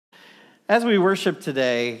As we worship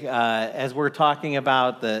today, as we're talking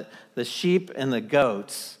about the sheep and the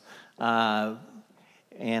goats, and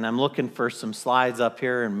I'm looking for some slides up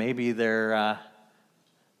here, and maybe they'll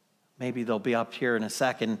be up here in a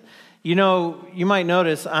second. You know, you might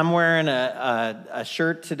notice I'm wearing a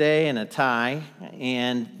shirt today and a tie,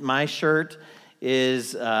 and my shirt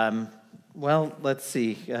is, let's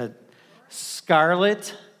see,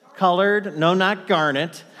 scarlet colored. No, not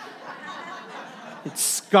garnet. It's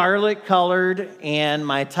scarlet colored, and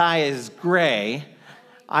my tie is gray.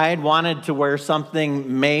 I had wanted to wear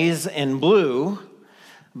something maize and blue,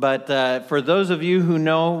 but for those of you who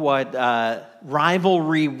know what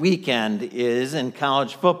rivalry weekend is in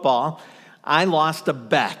college football, I lost a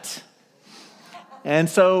bet. And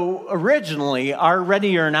so originally, our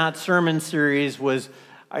Ready or Not sermon series was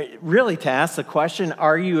really to ask the question,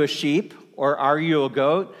 are you a sheep or are you a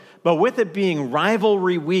goat? But with it being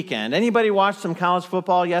rivalry weekend, anybody watch some college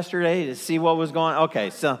football yesterday to see what was going on?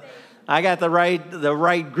 Okay, so I got the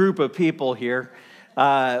right group of people here.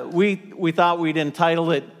 We thought we'd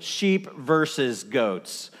entitle it Sheep versus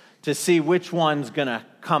Goats to see which one's going to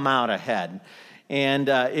come out ahead. And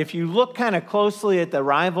if you look kind of closely at the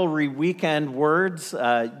rivalry weekend words,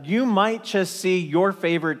 you might just see your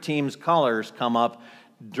favorite team's colors come up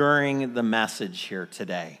during the message here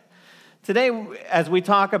today. Today, as we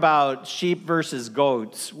talk about sheep versus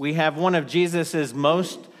goats, we have one of Jesus'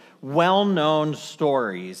 most well-known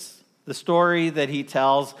stories, the story that he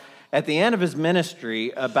tells at the end of his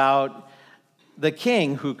ministry about the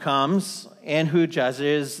king who comes and who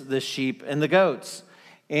judges the sheep and the goats.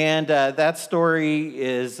 And that story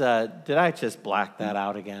is, did I just black that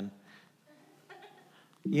out again?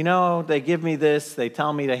 You know, they give me this, they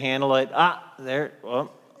tell me to handle it.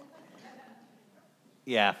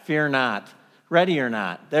 Yeah, fear not. Ready or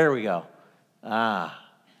not. There we go.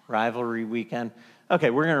 Rivalry weekend. Okay,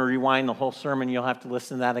 we're going to rewind the whole sermon. You'll have to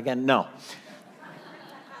listen to that again. No.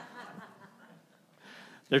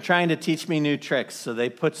 They're trying to teach me new tricks, so they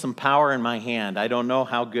put some power in my hand. I don't know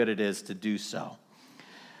how good it is to do so.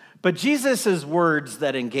 But Jesus' words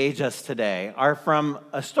that engage us today are from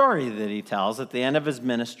a story that he tells at the end of his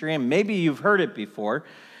ministry, and maybe you've heard it before.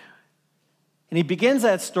 And he begins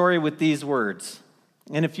that story with these words.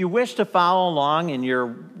 And if you wish to follow along in your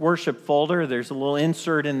worship folder, there's a little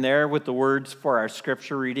insert in there with the words for our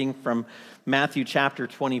scripture reading from Matthew chapter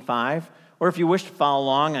 25. Or if you wish to follow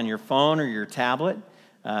along on your phone or your tablet,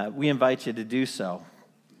 we invite you to do so.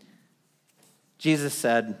 Jesus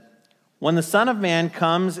said, "When the Son of Man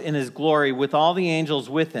comes in his glory with all the angels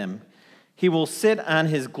with him, he will sit on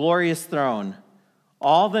his glorious throne.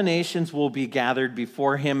 All the nations will be gathered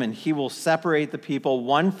before him, and he will separate the people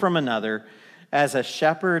one from another, as a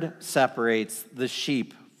shepherd separates the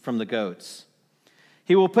sheep from the goats.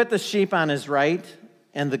 He will put the sheep on his right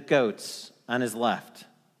and the goats on his left.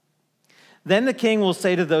 Then the king will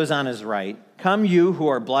say to those on his right, 'Come, you who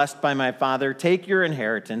are blessed by my Father, take your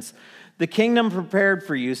inheritance, the kingdom prepared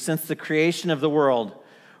for you since the creation of the world.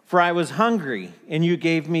 For I was hungry, and you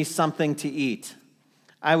gave me something to eat.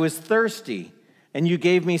 I was thirsty, and you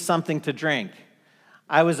gave me something to drink.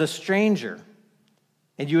 I was a stranger,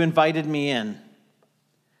 and you invited me in.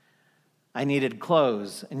 I needed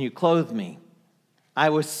clothes, and you clothed me. I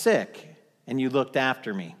was sick, and you looked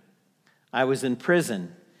after me. I was in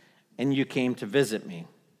prison, and you came to visit me.'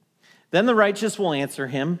 Then the righteous will answer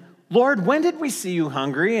him, 'Lord, when did we see you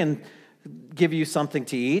hungry and give you something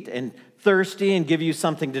to eat, and thirsty and give you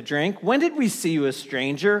something to drink? When did we see you a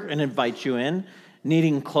stranger and invite you in,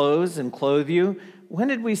 needing clothes and clothe you? When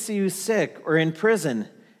did we see you sick or in prison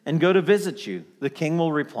and go to visit you?' The king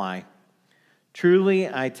will reply, 'Truly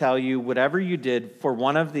I tell you, whatever you did for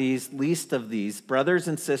one of these, least of these, brothers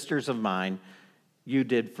and sisters of mine, you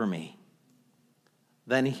did for me.'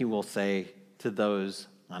 Then he will say to those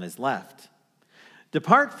on his left,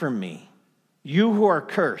 'Depart from me, you who are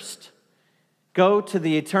cursed. Go to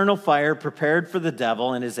the eternal fire prepared for the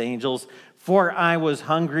devil and his angels. For I was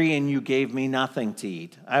hungry, and you gave me nothing to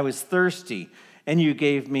eat. I was thirsty, and you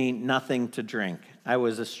gave me nothing to drink. I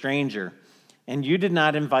was a stranger, and you did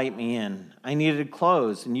not invite me in. I needed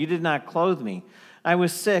clothes, and you did not clothe me. I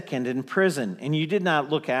was sick and in prison, and you did not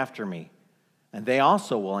look after me.' And they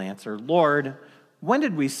also will answer, 'Lord, when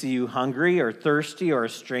did we see you hungry or thirsty or a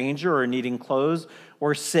stranger or needing clothes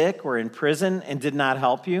or sick or in prison and did not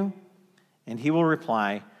help you?' And he will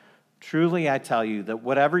reply, 'Truly I tell you that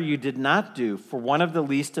whatever you did not do for one of the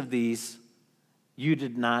least of these, you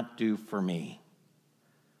did not do for me.'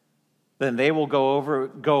 Then they will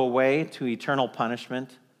go away to eternal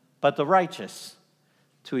punishment, but the righteous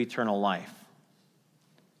to eternal life."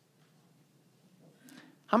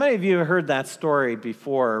 How many of you have heard that story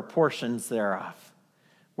before, or portions thereof,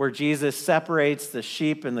 where Jesus separates the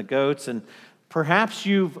sheep and the goats, and perhaps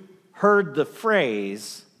you've heard the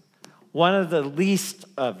phrase, one of the least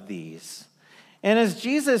of these. And as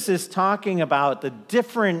Jesus is talking about the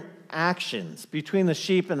different actions between the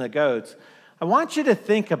sheep and the goats, I want you to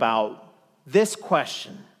think about this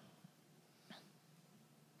question.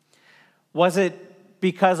 Was it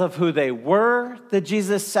because of who they were that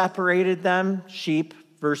Jesus separated them, sheep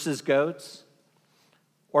versus goats?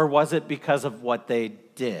 Or was it because of what they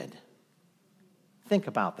did? Think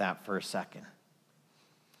about that for a second.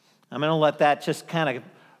 I'm going to let that just kind of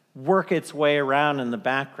work its way around in the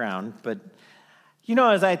background. But,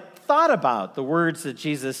 as I thought about the words that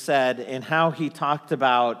Jesus said and how he talked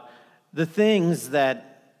about the things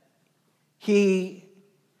that he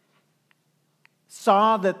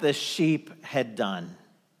saw that the sheep had done,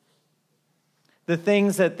 the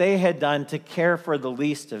things that they had done to care for the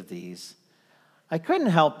least of these, I couldn't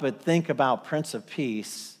help but think about Prince of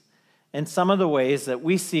Peace and some of the ways that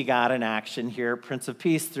we see God in action here at Prince of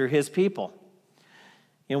Peace through his people.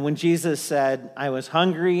 When Jesus said, I was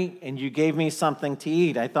hungry and you gave me something to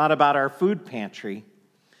eat, I thought about our food pantry.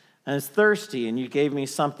 I was thirsty and you gave me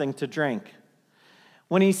something to drink.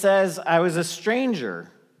 When he says, I was a stranger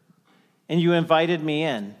and you invited me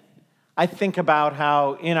in, I think about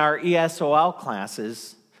how in our ESOL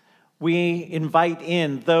classes, we invite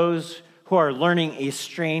in those who are learning a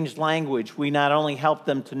strange language. We not only help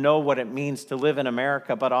them to know what it means to live in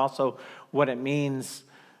America, but also what it means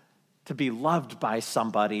to be loved by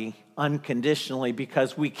somebody unconditionally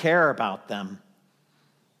because we care about them.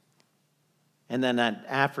 And then that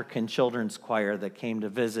African children's choir that came to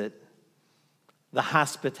visit, the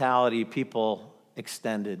hospitality people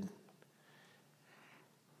extended.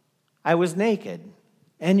 I was naked,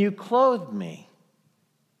 and you clothed me.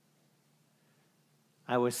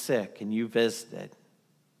 I was sick, and you visited.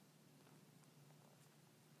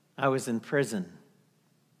 I was in prison,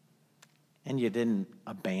 and you didn't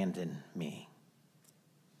abandon me.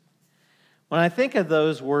 When I think of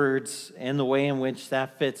those words and the way in which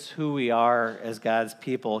that fits who we are as God's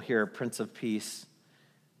people here at Prince of Peace,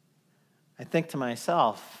 I think to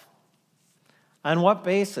myself, on what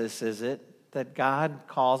basis is it that God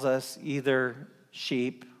calls us either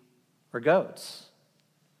sheep or goats?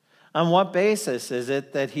 On what basis is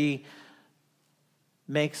it that he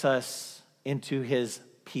makes us into his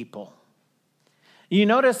people? You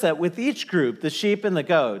notice that with each group, the sheep and the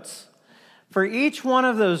goats, for each one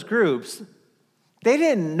of those groups, they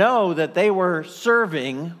didn't know that they were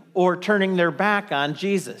serving or turning their back on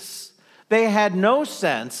Jesus. They had no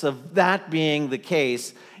sense of that being the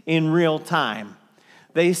case in real time.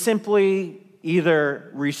 They simply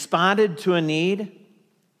either responded to a need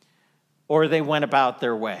or they went about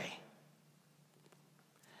their way.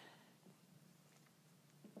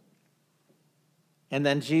 And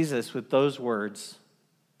then Jesus, with those words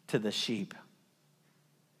to the sheep,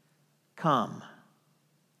 come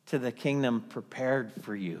to the kingdom prepared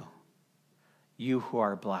for you, you who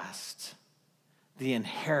are blessed, the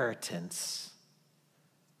inheritance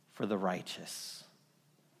for the righteous.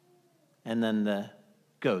 And then the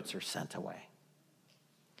goats are sent away.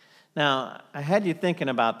 Now, I had you thinking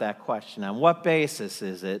about that question. On what basis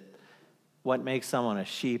is it what makes someone a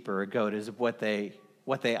sheep or a goat? Is it what they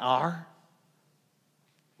are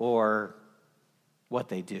or what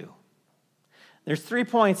they do? There's 3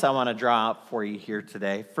 points I want to draw out for you here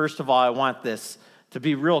today. First of all, I want this to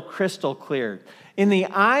be real crystal clear. In the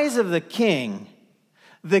eyes of the king,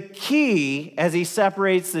 the key as he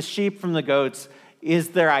separates the sheep from the goats is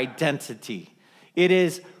their identity. It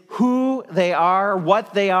is who they are,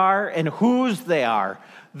 what they are, and whose they are.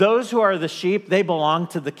 Those who are the sheep, they belong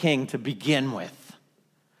to the king to begin with.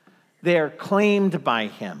 They are claimed by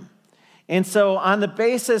him. And so on the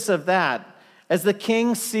basis of that, as the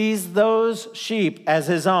king sees those sheep as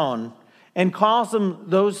his own and calls them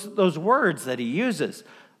those words that he uses,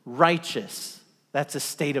 righteous, that's a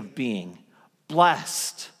state of being.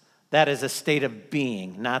 Blessed, that is a state of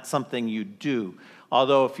being, not something you do.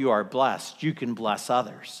 Although if you are blessed, you can bless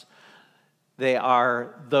others. They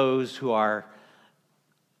are those who are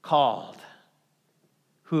called,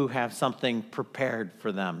 who have something prepared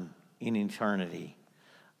for them in eternity,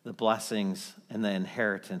 the blessings and the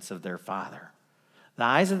inheritance of their Father. The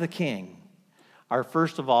eyes of the king are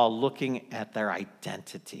first of all looking at their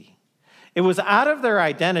identity. It was out of their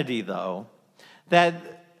identity, though, that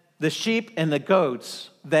the sheep and the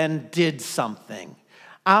goats then did something.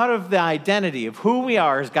 Out of the identity of who we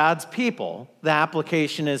are as God's people, the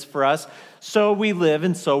application is for us, so we live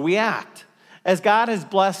and so we act. As God has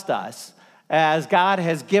blessed us, as God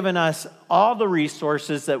has given us all the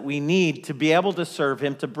resources that we need to be able to serve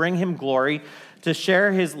him, to bring him glory, to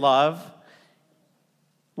share his love,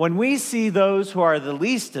 when we see those who are the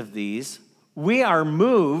least of these, we are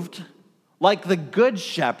moved like the good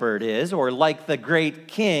shepherd is, or like the great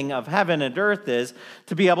king of heaven and earth is,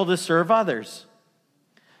 to be able to serve others.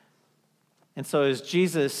 And so as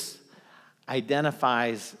Jesus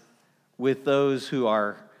identifies with those who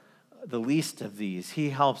are the least of these, he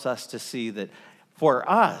helps us to see that for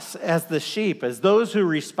us, as the sheep, as those who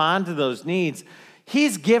respond to those needs,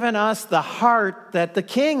 he's given us the heart that the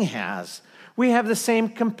king has. We have the same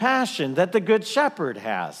compassion that the good shepherd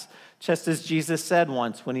has. Just as Jesus said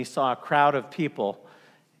once when he saw a crowd of people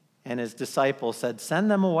and his disciples said, "Send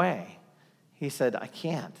them away." He said, "I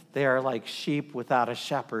can't. They are like sheep without a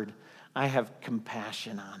shepherd. I have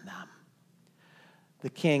compassion on them." The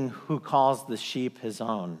king who calls the sheep his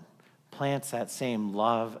own plants that same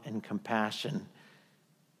love and compassion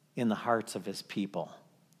in the hearts of his people.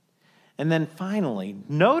 And then finally,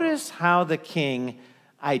 notice how the king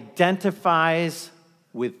identifies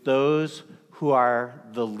with those who are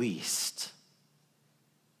the least.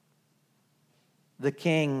 The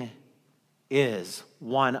king is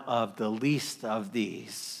one of the least of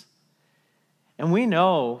these. And we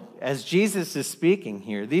know, as Jesus is speaking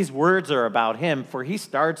here, these words are about him, for he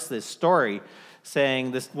starts this story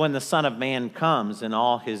saying, this, when the Son of Man comes in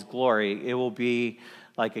all his glory, it will be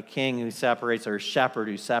like a king who separates, or a shepherd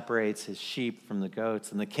who separates his sheep from the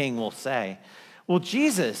goats. And the king will say, well,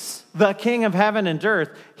 Jesus, the King of heaven and earth,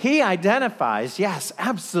 he identifies, yes,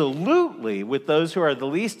 absolutely, with those who are the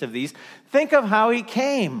least of these. Think of how he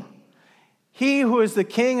came. He who is the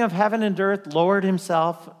King of heaven and earth lowered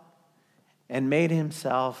himself and made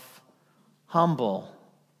himself humble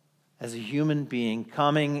as a human being,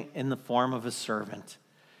 coming in the form of a servant.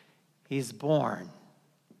 He's born.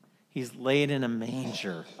 He's laid in a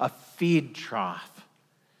manger, a feed trough.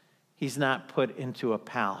 He's not put into a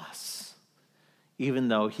palace, even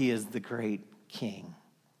though he is the great king.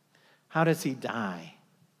 How does he die?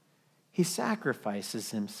 He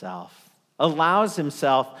sacrifices himself, allows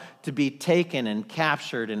himself to be taken and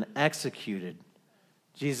captured and executed.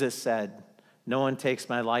 Jesus said, "No one takes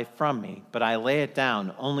my life from me, but I lay it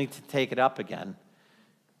down only to take it up again."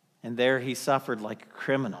 And there he suffered like a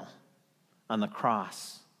criminal on the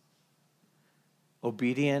cross,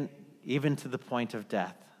 obedient even to the point of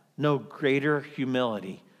death. No greater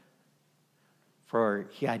humility, for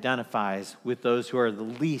he identifies with those who are the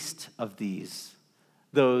least of these,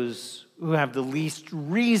 those who have the least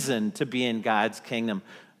reason to be in God's kingdom,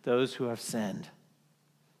 those who have sinned,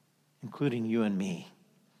 including you and me,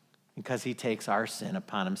 because he takes our sin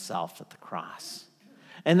upon himself at the cross.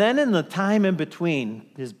 And then in the time in between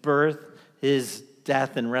his birth, his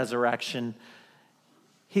death, and resurrection,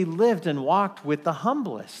 he lived and walked with the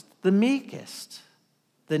humblest, the meekest,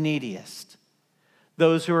 the neediest.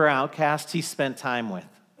 Those who are outcast, he spent time with.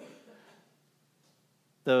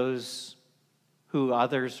 Those who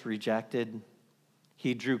others rejected,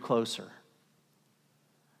 he drew closer.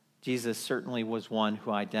 Jesus certainly was one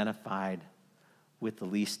who identified with the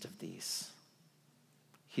least of these.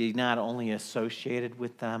 He not only associated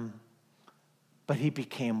with them, but he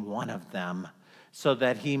became one of them so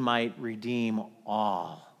that he might redeem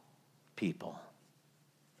all people.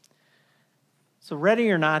 So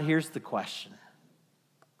ready or not, here's the question.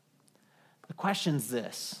 The question's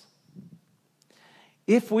this: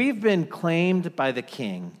 if we've been claimed by the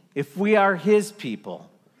king, if we are his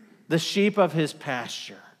people, the sheep of his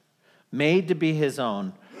pasture, made to be his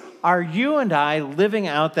own, are you and I living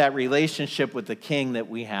out that relationship with the king that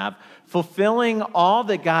we have, fulfilling all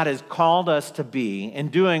that God has called us to be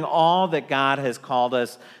and doing all that God has called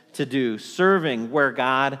us to do, serving where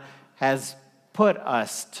God has put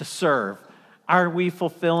us to serve? Are we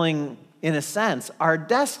fulfilling, in a sense, our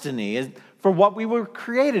destiny for what we were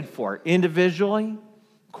created for, individually,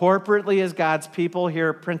 corporately as God's people here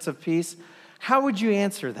at Prince of Peace? How would you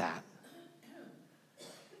answer that?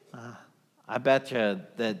 I bet you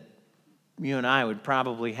that you and I would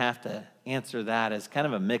probably have to answer that as kind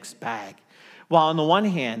of a mixed bag. While on the one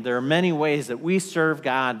hand, there are many ways that we serve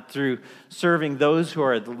God through serving those who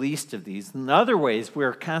are the least of these. In other ways,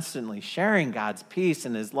 we're constantly sharing God's peace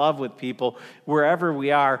and his love with people wherever we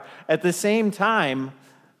are. At the same time,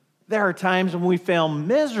 there are times when we fail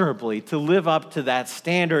miserably to live up to that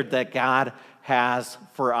standard that God has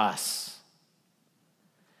for us.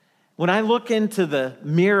 When I look into the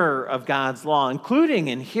mirror of God's law, including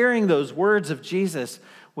in hearing those words of Jesus,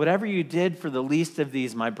 whatever you did for the least of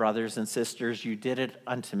these, my brothers and sisters, you did it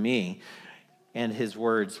unto me. And his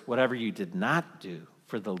words, whatever you did not do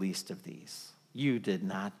for the least of these, you did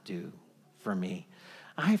not do for me.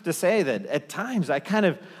 I have to say that at times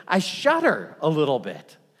I shudder a little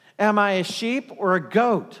bit. Am I a sheep or a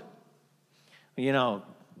goat? You know,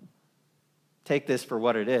 take this for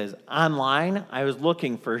what it is. Online, I was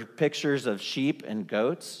looking for pictures of sheep and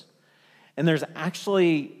goats, and there's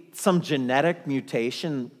actually some genetic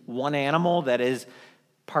mutation, one animal that is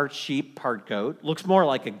part sheep, part goat, looks more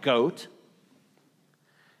like a goat.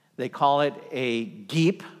 They call it a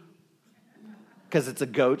geep because it's a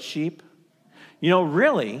goat sheep. You know,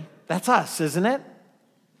 really, that's us, isn't it?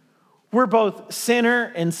 We're both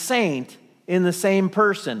sinner and saint in the same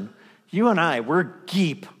person. You and I, we're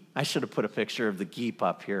geep. I should have put a picture of the geep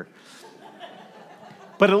up here.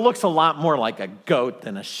 But it looks a lot more like a goat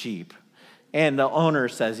than a sheep. And the owner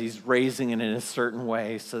says he's raising it in a certain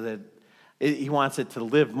way so that he wants it to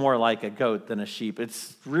live more like a goat than a sheep.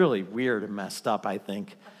 It's really weird and messed up, I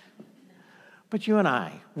think. But you and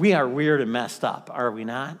I, we are weird and messed up, are we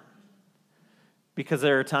not? Because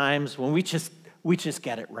there are times when we just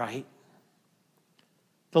get it right.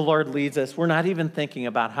 The Lord leads us. We're not even thinking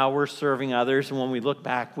about how we're serving others. And when we look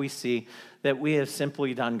back, we see that we have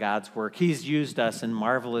simply done God's work. He's used us in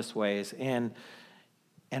marvelous ways. And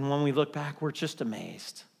when we look back, we're just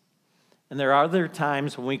amazed. And there are other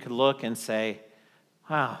times when we could look and say,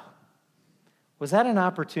 wow, was that an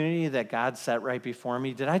opportunity that God set right before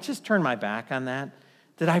me? Did I just turn my back on that?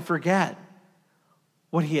 Did I forget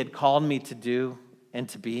what he had called me to do and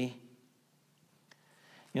to be?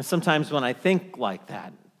 You know, sometimes when I think like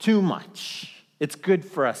that, too much, it's good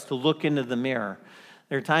for us to look into the mirror.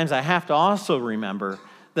 There are times I have to also remember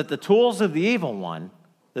that the tools of the evil one,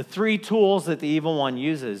 the three tools that the evil one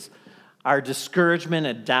uses, are discouragement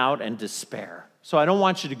and doubt and despair. So I don't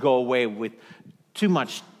want you to go away with too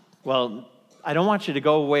much, I don't want you to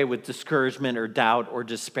go away with discouragement or doubt or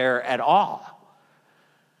despair at all.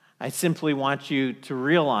 I simply want you to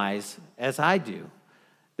realize, as I do,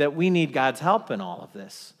 that we need God's help in all of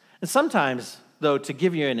this. And sometimes, though, to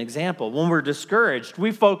give you an example, when we're discouraged,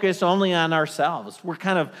 we focus only on ourselves. We're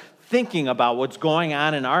kind of thinking about what's going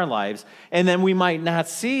on in our lives, and then we might not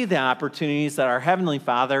see the opportunities that our Heavenly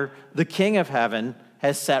Father, the King of Heaven,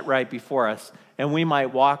 has set right before us, and we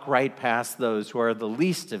might walk right past those who are the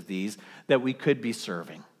least of these that we could be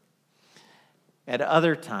serving. At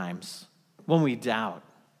other times, when we doubt,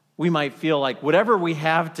 we might feel like whatever we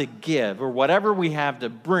have to give or whatever we have to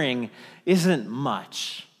bring isn't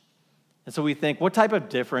much. And so we think, what type of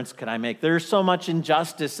difference can I make? There's so much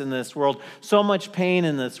injustice in this world, so much pain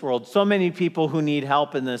in this world, so many people who need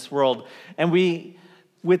help in this world. And we,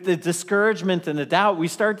 with the discouragement and the doubt, we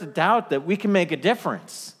start to doubt that we can make a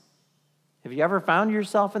difference. Have you ever found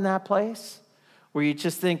yourself in that place where you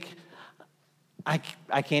just think,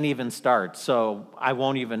 I can't even start, so I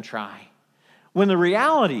won't even try? When the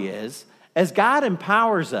reality is, as God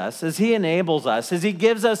empowers us, as he enables us, as he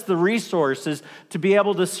gives us the resources to be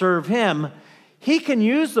able to serve him, he can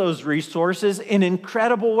use those resources in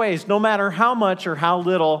incredible ways, no matter how much or how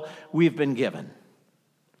little we've been given.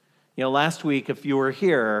 You know, last week, if you were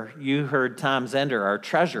here, you heard Tom Zender, our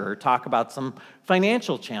treasurer, talk about some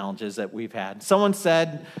financial challenges that we've had. Someone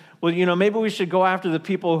said, well, you know, maybe we should go after the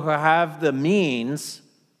people who have the means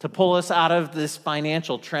to pull us out of this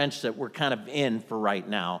financial trench that we're kind of in for right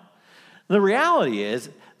now. The reality is,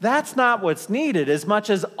 that's not what's needed as much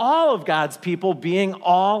as all of God's people being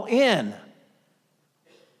all in.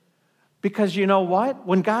 Because you know what?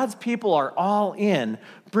 When God's people are all in,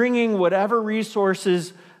 bringing whatever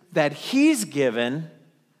resources that he's given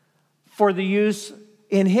for the use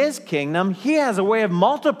in his kingdom, he has a way of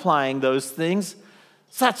multiplying those things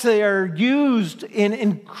such they are used in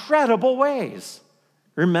incredible ways.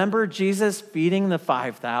 Remember Jesus feeding the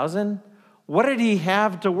 5,000? What did he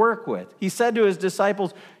have to work with? He said to his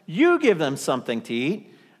disciples, you give them something to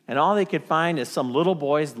eat. And all they could find is some little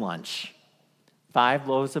boy's lunch. 5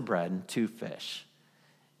 loaves of bread and 2 fish.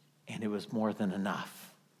 And it was more than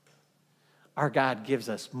enough. Our God gives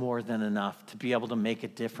us more than enough to be able to make a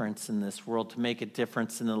difference in this world, to make a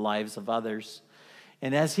difference in the lives of others.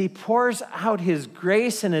 And as he pours out his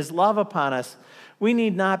grace and his love upon us, we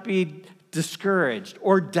need not be discouraged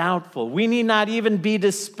or doubtful. We need not even be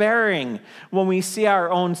despairing when we see our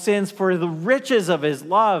own sins, for the riches of his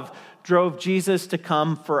love drove Jesus to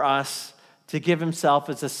come for us, to give himself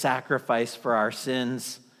as a sacrifice for our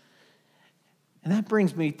sins. And that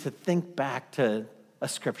brings me to think back to a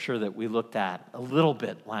scripture that we looked at a little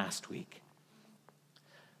bit last week.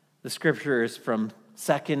 The scripture is from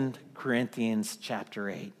 2 Corinthians chapter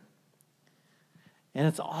 8. And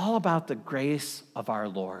it's all about the grace of our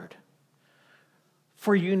Lord.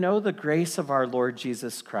 For you know the grace of our Lord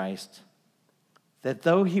Jesus Christ, that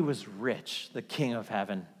though he was rich, the King of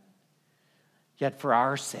heaven, Yet for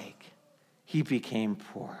our sake, he became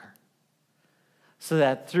poor, so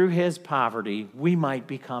that through his poverty we might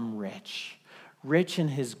become rich, rich in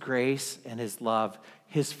his grace and his love,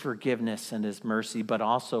 his forgiveness and his mercy, but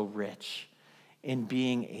also rich in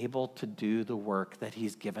being able to do the work that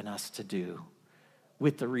he's given us to do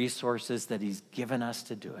with the resources that he's given us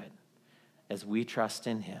to do it as we trust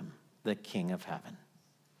in him, the King of heaven.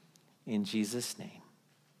 In Jesus' name,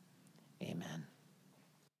 amen.